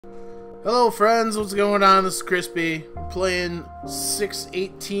Hello friends, what's going on? This is Crispy. We're playing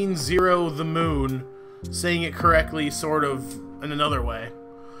 618-0 the Moon. Saying it correctly, sort of, in another way.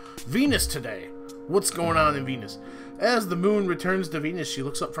 Venus today. What's going on in Venus? As the moon returns to Venus, she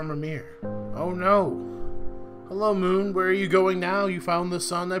looks up from her mirror. Oh no. Hello moon, where are you going now? You found the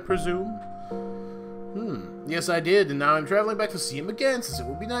sun, I presume? Yes I did, and now I'm traveling back to see him again, since it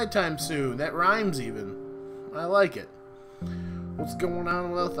will be nighttime soon. That rhymes even. I like it. What's going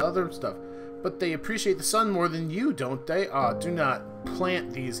on with other stuff? But they appreciate the sun more than you, don't they? Ah, do not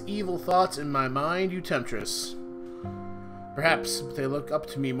plant these evil thoughts in my mind, you temptress. Perhaps, but they look up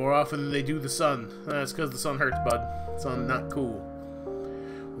to me more often than they do the sun. That's because the sun hurts, bud. Sun not cool.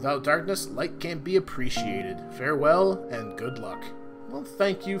 Without darkness, light can't be appreciated. Farewell, and good luck. Well,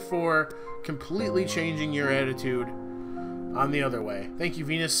 thank you for completely changing your attitude on the other way. Thank you,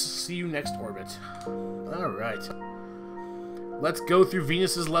 Venus. See you next orbit. Alright. Let's go through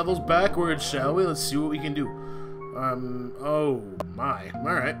Venus's levels backwards, shall we? Let's see what we can do. Oh my.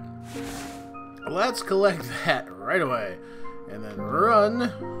 Alright. Let's collect that right away. And then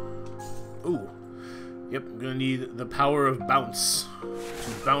run. Ooh. Yep, I'm gonna need the power of bounce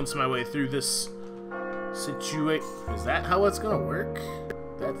to bounce my way through this situation. Is that how it's gonna work?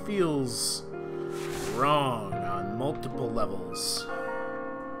 That feels wrong on multiple levels.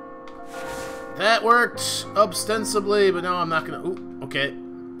 That worked, ostensibly, but now I'm not gonna... Ooh, okay.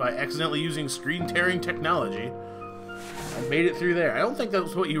 By accidentally using screen-tearing technology, I made it through there. I don't think that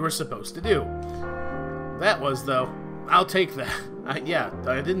was what you were supposed to do. That was, though. I'll take that. I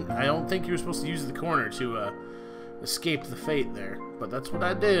don't think you were supposed to use the corner to escape the fate there. But that's what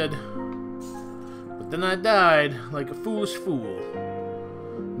I did. But then I died like a foolish fool.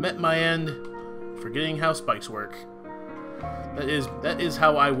 Met my end, forgetting how spikes work. That is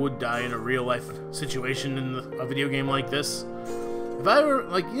how I would die in a real-life situation in a video game like this. If I were,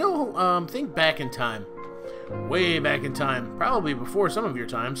 like, you know, think back in time. Way back in time. Probably before some of your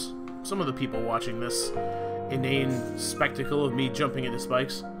times. Some of the people watching this inane spectacle of me jumping into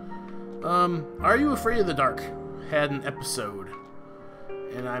spikes. Are You Afraid of the Dark had an episode.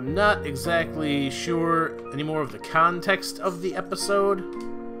 And I'm not exactly sure anymore of the context of the episode.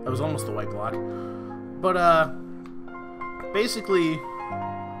 That was almost the white block. But, basically,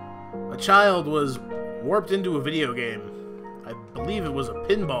 a child was warped into a video game. I believe it was a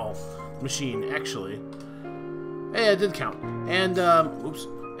pinball machine, actually. Hey, it did count. And, oops.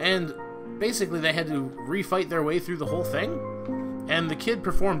 And basically they had to refight their way through the whole thing. And the kid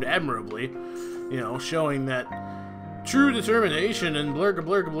performed admirably, you know, showing that true determination and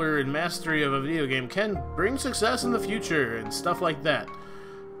blur and mastery of a video game can bring success in the future and stuff like that.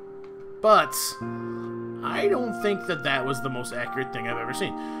 But I don't think that that was the most accurate thing I've ever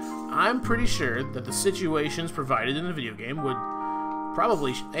seen. I'm pretty sure that the situations provided in a video game would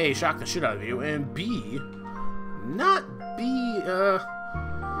probably, A, shock the shit out of you, and B, not be,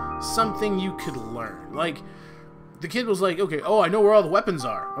 something you could learn. Like, the kid was like, okay, oh, I know where all the weapons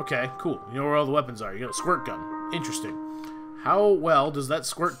are. Okay, cool. You know where all the weapons are. You got a squirt gun. Interesting. How well does that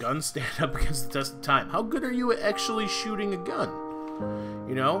squirt gun stand up against the test of time? How good are you at actually shooting a gun?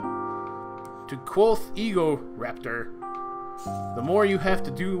 You know? To quoth Ego Raptor, the more you have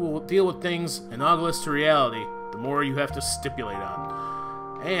to deal with things analogous to reality, the more you have to stipulate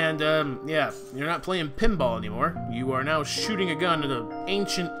on. And, yeah, you're not playing pinball anymore. You are now shooting a gun at an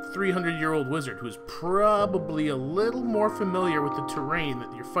ancient 300-year-old wizard who is probably a little more familiar with the terrain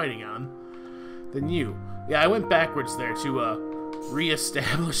that you're fighting on than you. Yeah, I went backwards there to,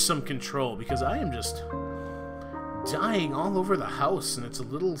 re-establish some control, because I am just dying all over the house, and it's a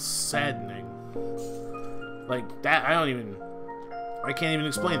little saddening. Like, that, I can't even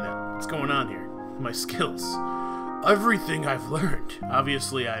explain that. What's going on here? My skills. Everything I've learned.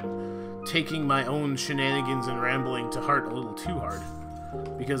 Obviously, I'm taking my own shenanigans and rambling to heart a little too hard.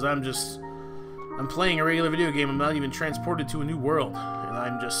 Because I'm playing a regular video game, I'm not even transported to a new world. And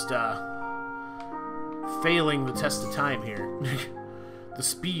I'm just, failing the test of time here. The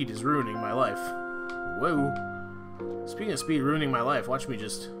speed is ruining my life. Whoa. Speaking of speed ruining my life, watch me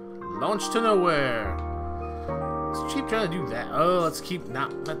just launch to nowhere. Let's keep trying to do that. Oh, let's keep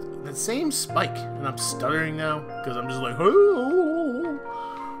not that same spike. And I'm stuttering now because I'm just like, oh,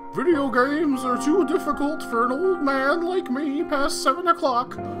 video games are too difficult for an old man like me past 7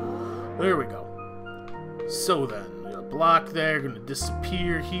 o'clock. There we go. So then, we got a block there, gonna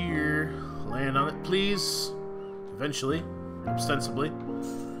disappear here. Land on it, please. Eventually, ostensibly.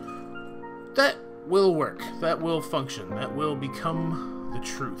 That will work. That will function. That will become the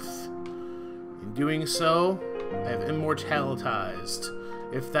truth. In doing so, I have immortalized.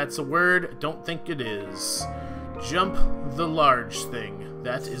 If that's a word, I don't think it is. Jump the large thing.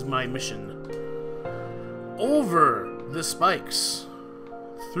 That is my mission. Over the spikes.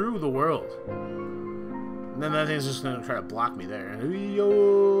 Through the world. And then that thing's just gonna try to block me there.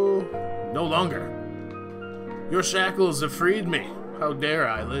 Yo. No longer. Your shackles have freed me. How dare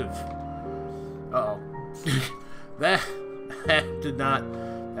I live? Uh-oh. That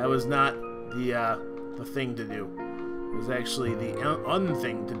was not the thing to do. It was actually the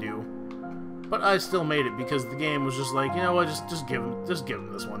unthing to do. But I still made it because the game was just like, you know what, just give him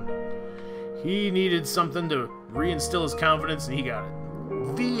this one. He needed something to reinstill his confidence, and he got it.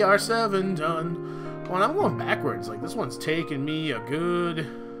 VR7 done. Well, I'm going backwards. Like, this one's taking me a good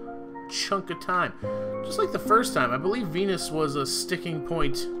chunk of time. Just like the first time. I believe Venus was a sticking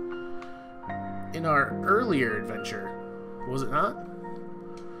point in our earlier adventure. Was it not?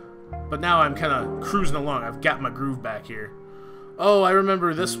 But now I'm kind of cruising along. I've got my groove back here. Oh, I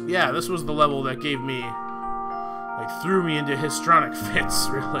remember this. Yeah, this was the level that gave me, like, threw me into histrionic fits,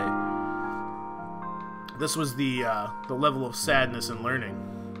 really. This was the level of sadness and learning.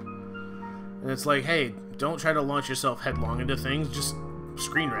 And it's like, hey, don't try to launch yourself headlong into things. Just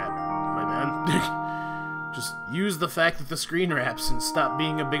screen wrap, my man. Just use the fact that the screen wraps and stop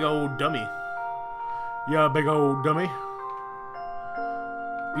being a big old dummy. Yeah, big old dummy.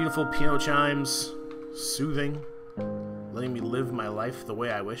 Beautiful piano chimes, soothing, letting me live my life the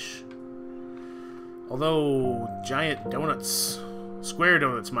way I wish. Although, giant donuts, square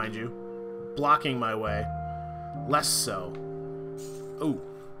donuts, mind you, blocking my way. Less so. Oh.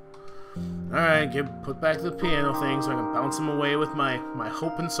 Alright, put back the piano thing so I can bounce them away with my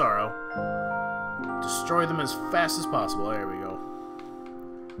hope and sorrow. Destroy them as fast as possible. There we go.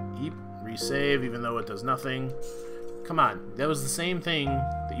 Eep. Resave, even though it does nothing. Come on. That was the same thing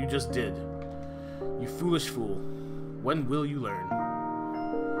that you just did. You foolish fool. When will you learn?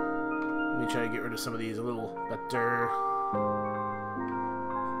 Let me try to get rid of some of these a little better.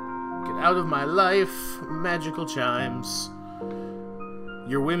 Get out of my life, magical chimes.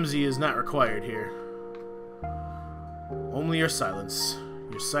 Your whimsy is not required here. Only your silence.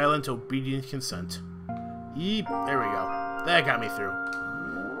 Your silent, obedient consent. Yeep. There we go. That got me through.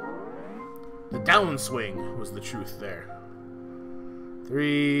 The downswing was the truth there.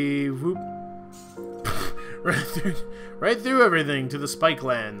 3, whoop. right through everything to the spike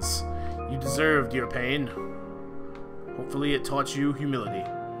lands. You deserved your pain. Hopefully it taught you humility.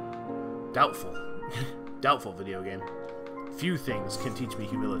 Doubtful. Doubtful video game. Few things can teach me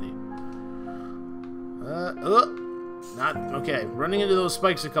humility. Not okay. Running into those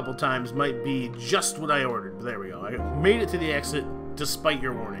spikes a couple times might be just what I ordered. But there we go. I made it to the exit despite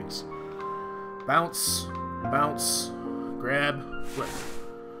your warnings. Bounce, bounce, grab, flip.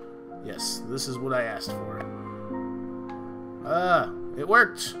 Yes, this is what I asked for. It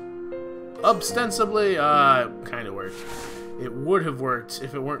worked. Ostensibly, it kind of worked. It would have worked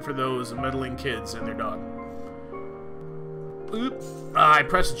if it weren't for those meddling kids and their dog. Oop. I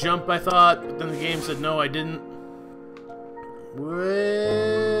pressed jump, I thought, but then the game said no, I didn't.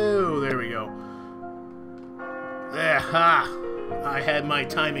 Whoa, there we go. Aha! I had my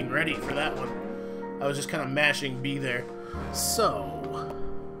timing ready for that one. I was just kind of mashing B there. So,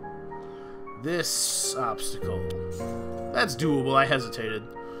 this obstacle. That's doable, I hesitated.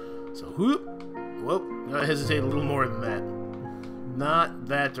 So, whoop. Whoop. I hesitate a little more than that. Not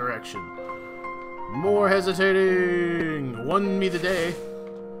that direction. More hesitating. Won me the day.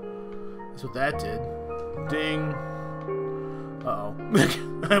 That's what that did. Ding. Uh-oh.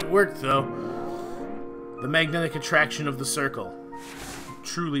 That worked, though. The magnetic attraction of the circle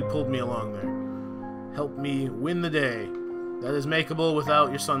truly pulled me along there. Helped me win the day. That is makeable without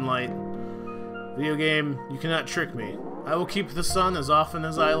your sunlight. Video game, you cannot trick me. I will keep the sun as often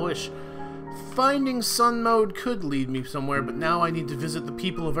as I wish. Finding sun mode could lead me somewhere, but now I need to visit the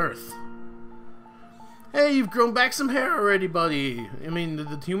people of Earth. Hey, you've grown back some hair already, buddy. I mean, did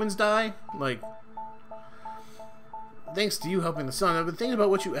the humans die? Like, thanks to you helping the sun, I've been thinking about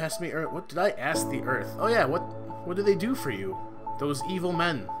what you asked me. What did I ask the Earth? Oh yeah, what do they do for you? Those evil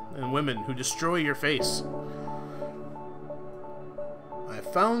men and women who destroy your face. I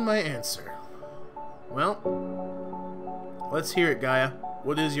found my answer. Well, let's hear it, Gaia.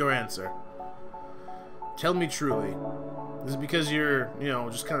 What is your answer? Tell me truly. Is it because you're, you know,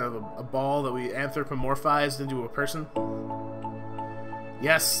 just kind of a ball that we anthropomorphized into a person?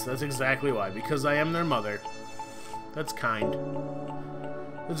 Yes, that's exactly why. Because I am their mother. That's kind.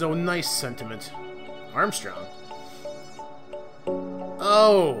 That's a nice sentiment. Armstrong.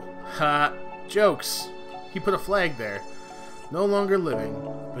 Oh! Ha! Jokes. He put a flag there. No longer living,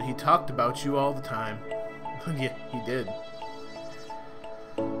 but he talked about you all the time. Yeah, he did.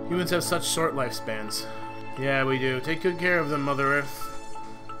 Humans have such short lifespans. Yeah, we do. Take good care of them, Mother Earth.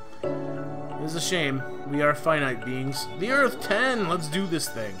 is a shame. We are finite beings. The Earth 10! Let's do this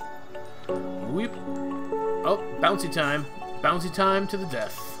thing. Weep. Oh, bouncy time. Bouncy time to the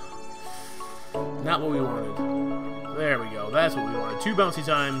death. Not what we wanted. There we go. That's what we wanted. 2 bouncy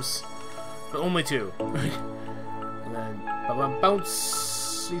times, but only 2. And then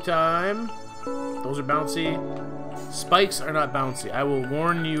bouncy time. Those are bouncy. Spikes are not bouncy. I will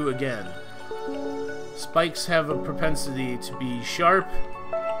warn you again. Spikes have a propensity to be sharp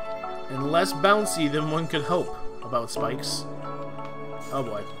and less bouncy than one could hope about spikes. Oh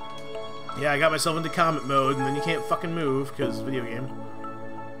boy. Yeah, I got myself into comet mode, and then you can't fucking move, because video game.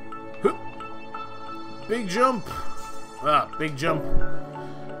 Hoop. Big jump! Ah, big jump.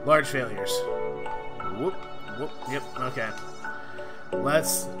 Large failures. Whoop, whoop, yep, okay.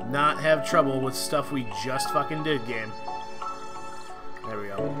 Let's not have trouble with stuff we just fucking did, game. There we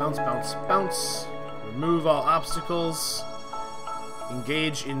go. Bounce, bounce, bounce. Remove all obstacles.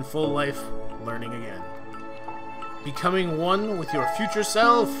 Engage in full life learning again. Becoming one with your future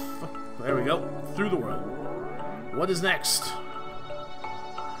self. There we go. Through the world. What is next?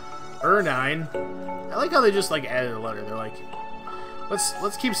 9. I like how they just like added a letter. They're like,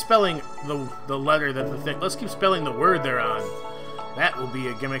 let's keep spelling the letter that the thing. Let's keep spelling the word they're on. That will be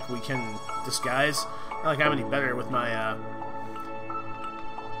a gimmick we can disguise. Not like I'm any better with my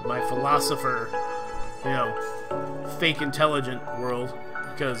my philosopher, you know, fake intelligent world,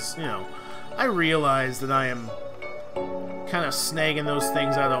 because, you know, I realize that I am kind of snagging those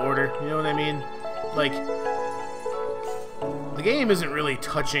things out of order, you know what I mean? Like, the game isn't really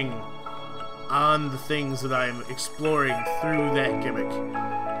touching on the things that I'm exploring through that gimmick.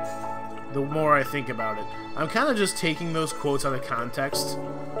 The more I think about it, I'm kind of just taking those quotes out of context.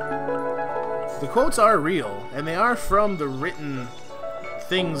 The quotes are real, and they are from the written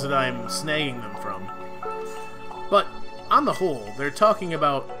things that I'm snagging them from. But on the whole, they're talking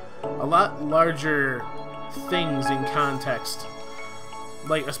about a lot larger things in context.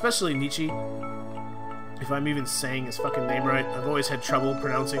 Like, especially Nietzsche. If I'm even saying his fucking name right. I've always had trouble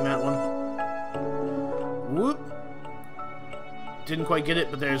pronouncing that one. Whoop. Didn't quite get it,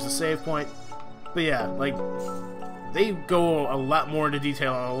 but there's the save point. But yeah, like, they go a lot more into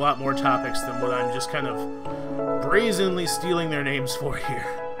detail on a lot more topics than what I'm just kind of brazenly stealing their names for here.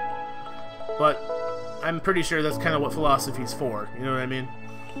 But I'm pretty sure that's kind of what philosophy's for, you know what I mean?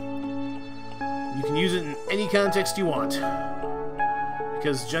 You can use it in any context you want.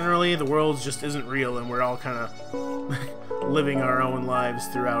 Because generally the world just isn't real, and we're all kind of living our own lives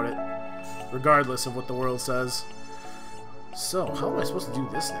throughout it, regardless of what the world says. So, how am I supposed to do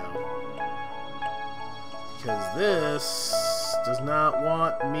this now? Because this does not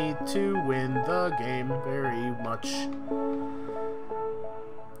want me to win the game very much.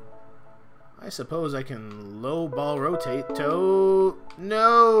 I suppose I can low ball rotate to...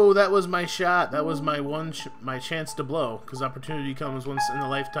 No, that was my shot. That was my chance to blow. Because opportunity comes once in a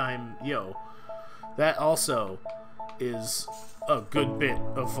lifetime. Yo. That also is a good bit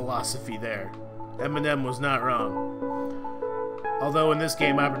of philosophy there. Eminem was not wrong. Although in this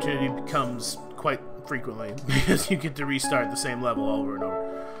game, opportunity comes quite frequently. Because you get to restart the same level over and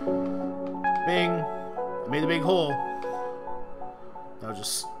over. Bing. I made a big hole. Now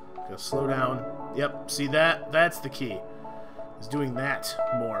just... slow down. Yep, see that? That's the key. Is doing that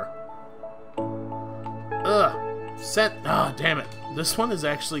more. Ugh. Set. Ah, damn it. This one is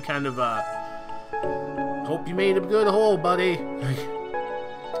actually kind of, hope you made a good hole, buddy.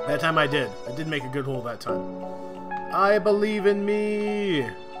 That time I did. I did make a good hole that time. I believe in me.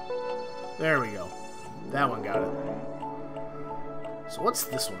 There we go. That one got it. So what's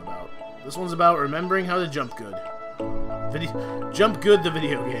this one about? This one's about remembering how to jump good. Jump good, the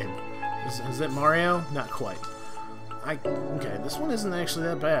video game. Is that Mario? Not quite. Okay, this one isn't actually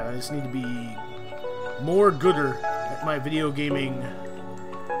that bad. I just need to be more gooder at my video gaming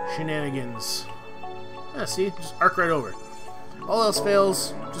shenanigans. Yeah, see? Just arc right over. All else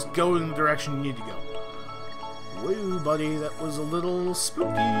fails, just go in the direction you need to go. Whoa, buddy, that was a little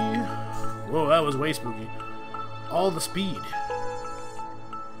spooky. Whoa, that was way spooky. All the speed.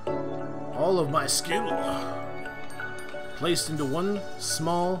 All of my skill. Placed into one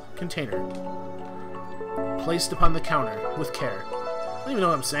small container. Placed upon the counter with care. I don't even know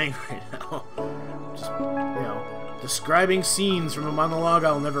what I'm saying right now. Just, you know, describing scenes from a monologue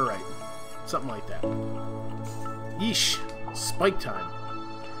I'll never write. Something like that. Yeesh. Spike time.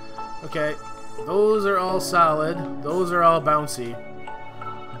 Okay, those are all solid. Those are all bouncy.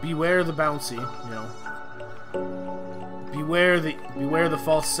 Beware the bouncy, you know. Beware the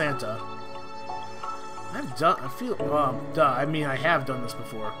false Santa. I have done this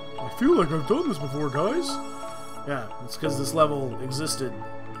before. I feel like I've done this before, guys. Yeah, it's because this level existed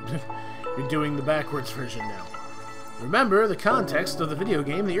You're doing the backwards version now. Remember the context of the video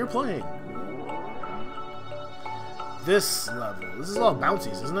game that you're playing. This level. This is all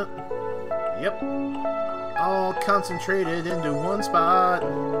bouncies, isn't it? Yep. All concentrated into one spot.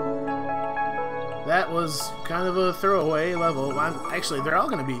 That was kind of a throwaway level. Actually, they're all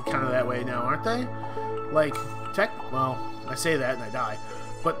going to be kind of that way now, aren't they? Like, well, I say that and I die.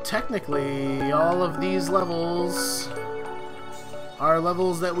 But technically, all of these levels are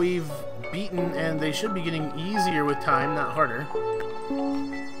levels that we've beaten, and they should be getting easier with time, not harder.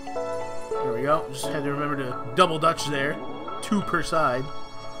 There we go. Just had to remember to double dutch there. 2 per side.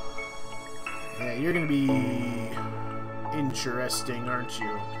 Yeah, you're going to be interesting, aren't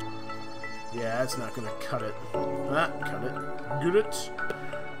you? Yeah, that's not going to cut it. Cut it. Get it?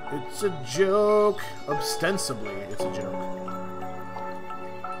 It's a joke. Ostensibly, it's a joke.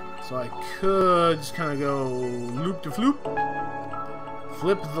 So I could just kind of go loop-de-floop.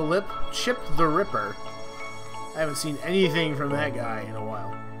 Flip the lip. Chip the Ripper. I haven't seen anything from that guy in a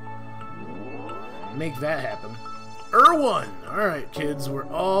while. Make that happen. Ur1! Alright, kids, we're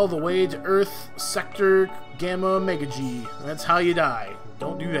all the way to Earth Sector Gamma Mega G. That's how you die.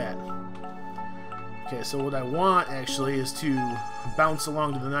 Don't do that. Okay, so what I want, actually, is to bounce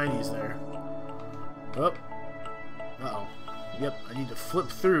along to the 90s there. Oh. Uh-oh. Yep, I need to flip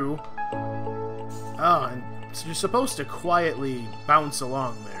through. Oh, and so you're supposed to quietly bounce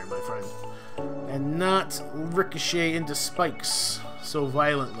along there, my friend. And not ricochet into spikes so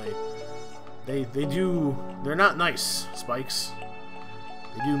violently. They're not nice, spikes.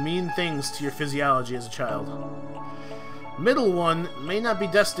 They do mean things to your physiology as a child. Middle one may not be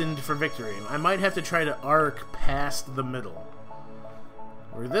destined for victory. I might have to try to arc past the middle.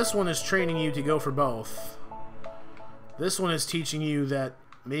 Where this one is training you to go for both. This one is teaching you that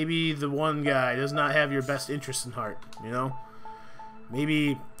maybe the one guy does not have your best interest in heart, you know?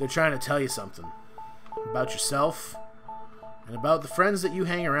 Maybe they're trying to tell you something. About yourself. And about the friends that you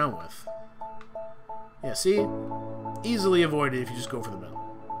hang around with. Yeah, see? Easily avoided if you just go for the middle.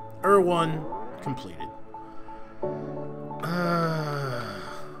 Ur1 completed.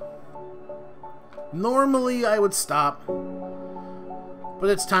 Normally I would stop, but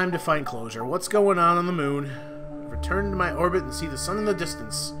it's time to find closure. What's going on the moon? Return to my orbit and see the sun in the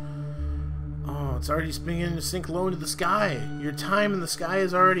distance. Oh, it's already beginning to sink low into the sky. Your time in the sky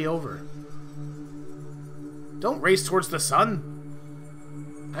is already over. Don't race towards the sun.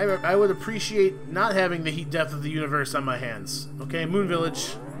 I would appreciate not having the heat death of the universe on my hands. Okay, Moon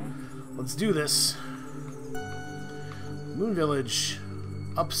Village. Let's do this. Moon Village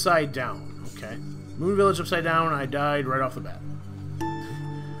upside down. Okay. Moon Village upside down, I died right off the bat.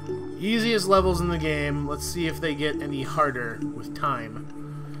 Easiest levels in the game. Let's see if they get any harder with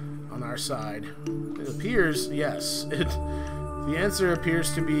time on our side. It appears, yes. The answer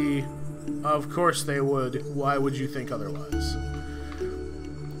appears to be, of course they would. Why would you think otherwise?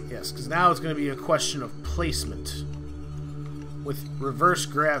 Yes, because now it's going to be a question of placement with reverse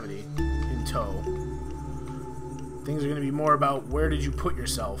gravity in tow. Things are going to be more about where did you put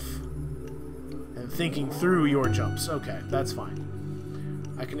yourself and thinking through your jumps. Okay, that's fine.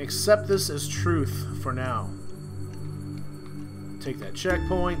 I can accept this as truth for now. Take that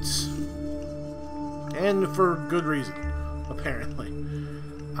checkpoint. And for good reason, apparently.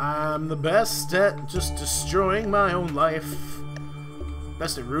 I'm the best at just destroying my own life.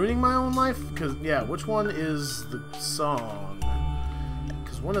 Best at ruining my own life? Because, yeah, which one is the song?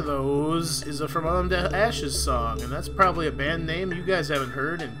 Because one of those is a From Autumn to Ashes song, and that's probably a band name you guys haven't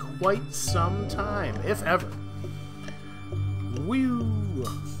heard in quite some time, if ever. Woo!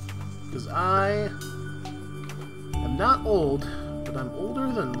 Because I am not old, but I'm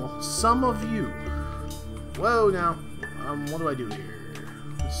older than some of you. Whoa, now, what do I do here?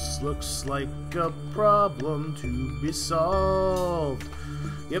 This looks like a problem to be solved.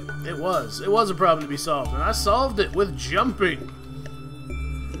 Yep, it was. It was a problem to be solved, and I solved it with jumping.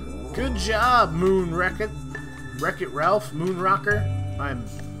 Good job, Moon Wreck-It. Wreck-It Ralph, Moon Rocker. I'm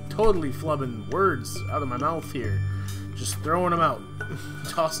totally flubbing words out of my mouth here. Just throwing them out.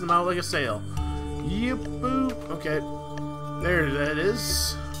 Tossing them out like a sail. Yep, boop. Okay. There that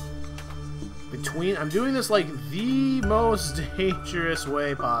is. I'm doing this like the most dangerous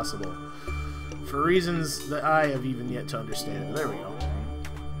way possible. For reasons that I have even yet to understand. There we go.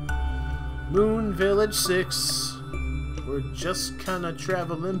 Moon Village 6. We're just kind of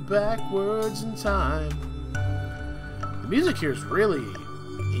traveling backwards in time. The music here is really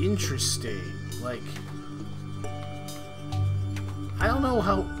interesting. Like, I don't know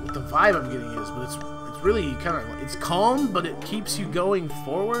what the vibe I'm getting is, but it's really kind of, it's calm, but it keeps you going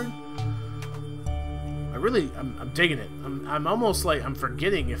forward. I I'm digging it. I'm almost like I'm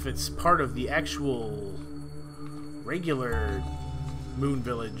forgetting if it's part of the actual regular Moon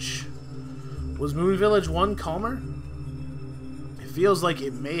Village. Was Moon Village 1 calmer? It feels like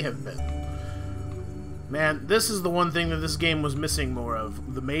it may have been. Man, this is the one thing that this game was missing more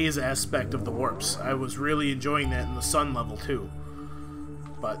of, the maze aspect of the warps. I was really enjoying that in the sun level too.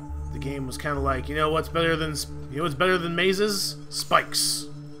 But the game was kind of like, you know what's better than mazes? Spikes.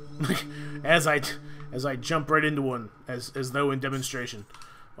 as I jump right into one, as though in demonstration.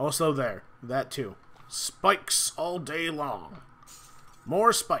 Also there, that too. Spikes all day long.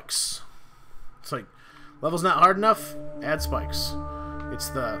 More spikes. It's like, level's not hard enough? Add spikes. It's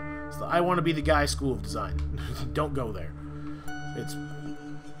the I want to be the guy school of design. Don't go there.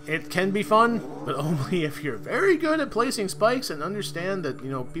 It can be fun, but only if you're very good at placing spikes and understand that, you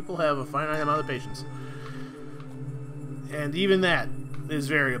know, people have a finite amount of patience. And even that is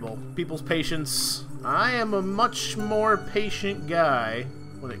variable. People's patience. I am a much more patient guy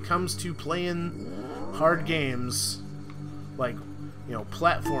when it comes to playing hard games, like, you know,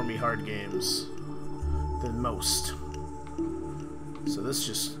 platformy hard games, than most. So this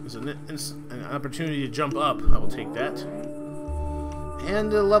just is an opportunity to jump up. I will take that.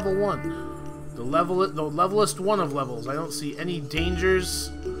 And level 1. The levelest one of levels. I don't see any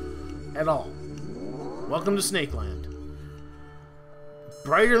dangers at all. Welcome to Snakeland.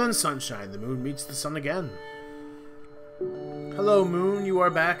 Brighter than sunshine, the moon meets the sun again. Hello, moon. You are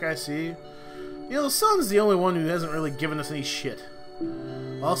back, I see. You know, the sun's the only one who hasn't really given us any shit.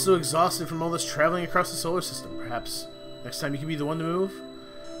 Also exhausted from all this traveling across the solar system, perhaps. Next time you can be the one to move?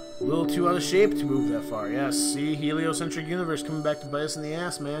 A little too out of shape to move that far. Yes, see, heliocentric universe coming back to bite us in the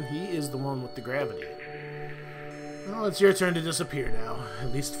ass, man. He is the one with the gravity. Well, it's your turn to disappear now.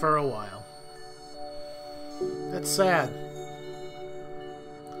 At least for a while. That's sad.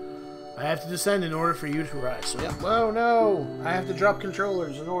 I have to descend in order for you to rise. So, yeah. Oh, no! I have to drop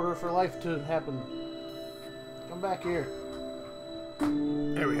controllers in order for life to happen. Come back here.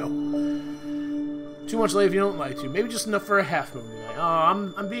 There we go. Too much light if you don't like to. Maybe just enough for a half moon tonight.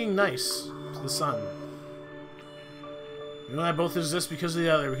 Oh, I'm being nice to the sun. You and I both exist because of the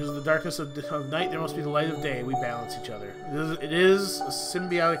other. Because of the darkness of night, there must be the light of day. We balance each other. It is a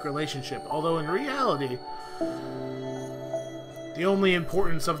symbiotic relationship. Although in reality, the only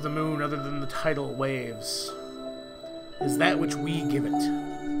importance of the moon, other than the tidal waves, is that which we give it.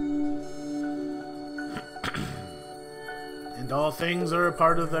 And all things are a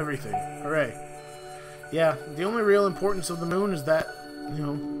part of everything. Hooray. Yeah, the only real importance of the moon is that, you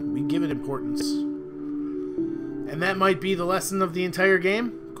know, we give it importance. And that might be the lesson of the entire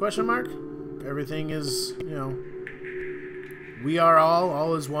game? Question mark? Everything is, you know, we are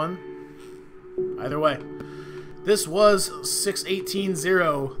all is one. Either way. This was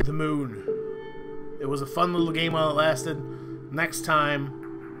 618-0, The Moon. It was a fun little game while it lasted. Next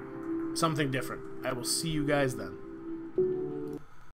time, something different. I will see you guys then.